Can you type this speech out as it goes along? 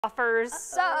Offers,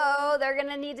 so they're going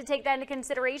to need to take that into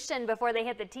consideration before they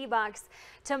hit the tee box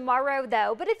tomorrow,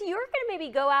 though. But if you're going to maybe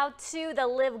go out to the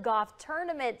Live Golf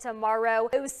Tournament tomorrow,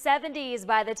 those 70s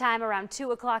by the time around 2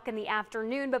 o'clock in the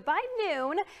afternoon, but by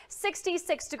noon,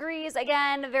 66 degrees.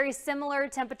 Again, very similar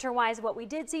temperature-wise what we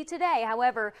did see today.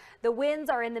 However, the winds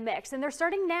are in the mix, and they're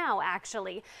starting now,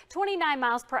 actually. 29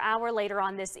 miles per hour later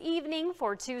on this evening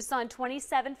for Tucson,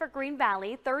 27 for Green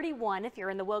Valley, 31 if you're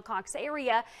in the Wilcox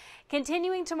area.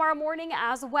 Continuing tomorrow morning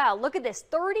as well. Look at this,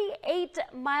 38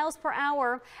 miles per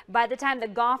hour by the time the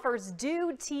golfers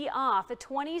do tee off.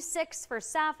 26 for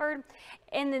Safford,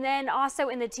 and then also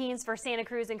in the teens for Santa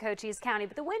Cruz and Cochise County.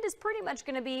 But the wind is pretty much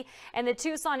going to be in the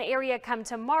Tucson area come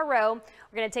tomorrow.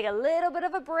 We're going to take a little bit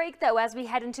of a break, though, as we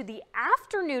head into the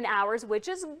afternoon hours, which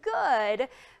is good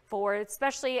for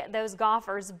especially those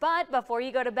golfers. But before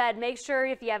you go to bed, make sure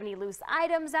if you have any loose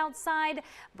items outside,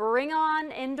 bring on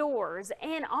indoors.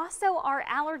 And also our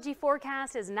allergy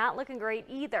forecast is not looking great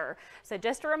either. So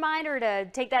just a reminder to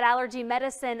take that allergy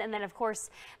medicine, and then of course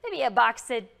maybe a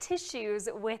box of tissues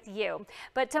with you.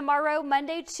 But tomorrow,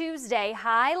 Monday, Tuesday,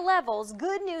 high levels.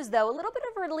 Good news though, a little bit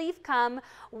of relief come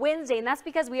Wednesday, and that's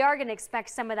because we are going to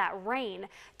expect some of that rain.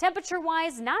 Temperature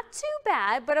wise, not too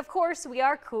bad, but of course we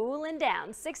are cooling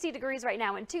down. 60 degrees right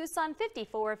now in Tucson,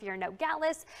 54 if you're in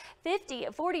Nogales,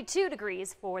 42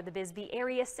 degrees for the Bisbee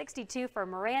area, 62 for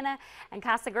Marana and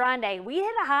Casa Grande. We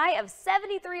hit a high of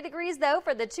 73 degrees though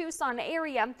for the Tucson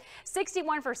area,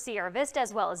 61 for Sierra Vista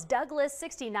as well as Douglas,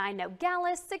 69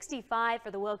 Nogales, 65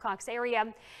 for the Wilcox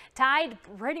area. Tied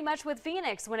pretty much with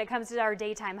Phoenix when it comes to our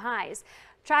daytime highs.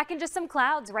 Tracking just some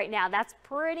clouds right now. That's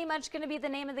pretty much going to be the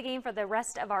name of the game for the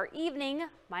rest of our evening,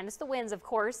 minus the winds, of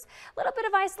course. A little bit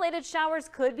of isolated showers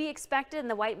could be expected in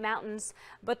the White Mountains,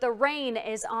 but the rain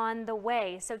is on the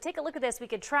way. So take a look at this. We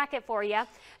could track it for you.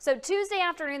 So Tuesday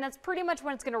afternoon, that's pretty much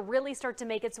when it's going to really start to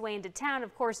make its way into town.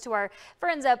 Of course, to our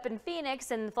friends up in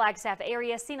Phoenix and the Flagstaff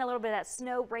area, seeing a little bit of that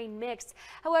snow-rain mix.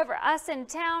 However, us in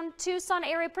town, Tucson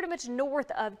area, pretty much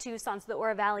north of Tucson, so the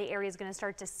Oro Valley area is going to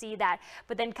start to see that.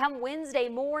 But then come Wednesday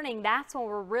morning, that's when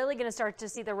we're really going to start to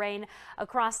see the rain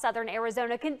across southern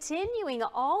Arizona, continuing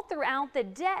all throughout the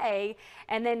day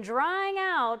and then drying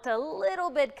out a little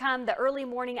bit come the early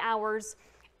morning hours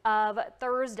of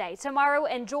Thursday. Tomorrow,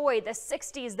 enjoy the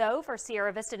 60s though for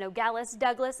Sierra Vista, Nogales,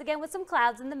 Douglas, again with some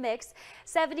clouds in the mix,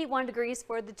 71 degrees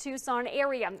for the Tucson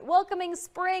area. Welcoming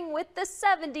spring with the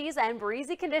 70s and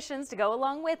breezy conditions to go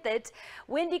along with it.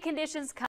 Windy conditions